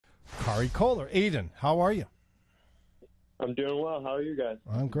Kari Kohler. Aiden, how are you? I'm doing well. How are you guys?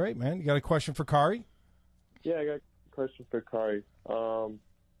 I'm great, man. You got a question for Kari? Yeah, I got a question for Kari. I'm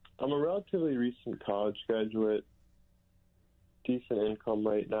a relatively recent college graduate, decent income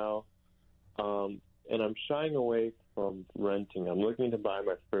right now, and I'm shying away from renting. I'm looking to buy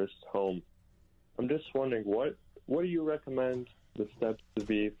my first home. I'm just wondering, what do you recommend the steps to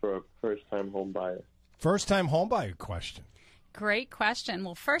be for a first-time home buyer? First-time home buyer question. Great question.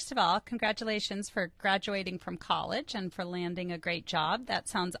 Well, first of all, congratulations for graduating from college and for landing a great job. That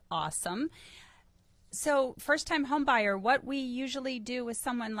sounds awesome. So first-time home buyer, what we usually do with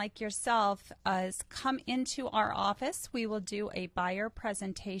someone like yourself is come into our office. We will do a buyer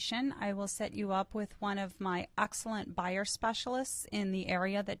presentation. I will set you up with one of my excellent buyer specialists in the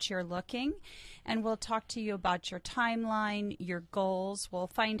area that you're looking, and we'll talk to you about your timeline, your goals. We'll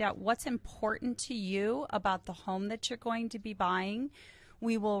find out what's important to you about the home that you're going to be buying.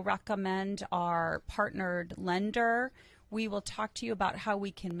 We will recommend our partnered lender. We will talk to you about how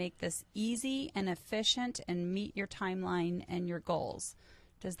we can make this easy and efficient and meet your timeline and your goals.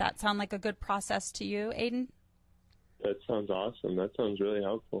 Does that sound like a good process to you, Aiden? That sounds awesome. That sounds really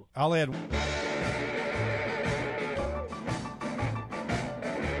helpful. I'll add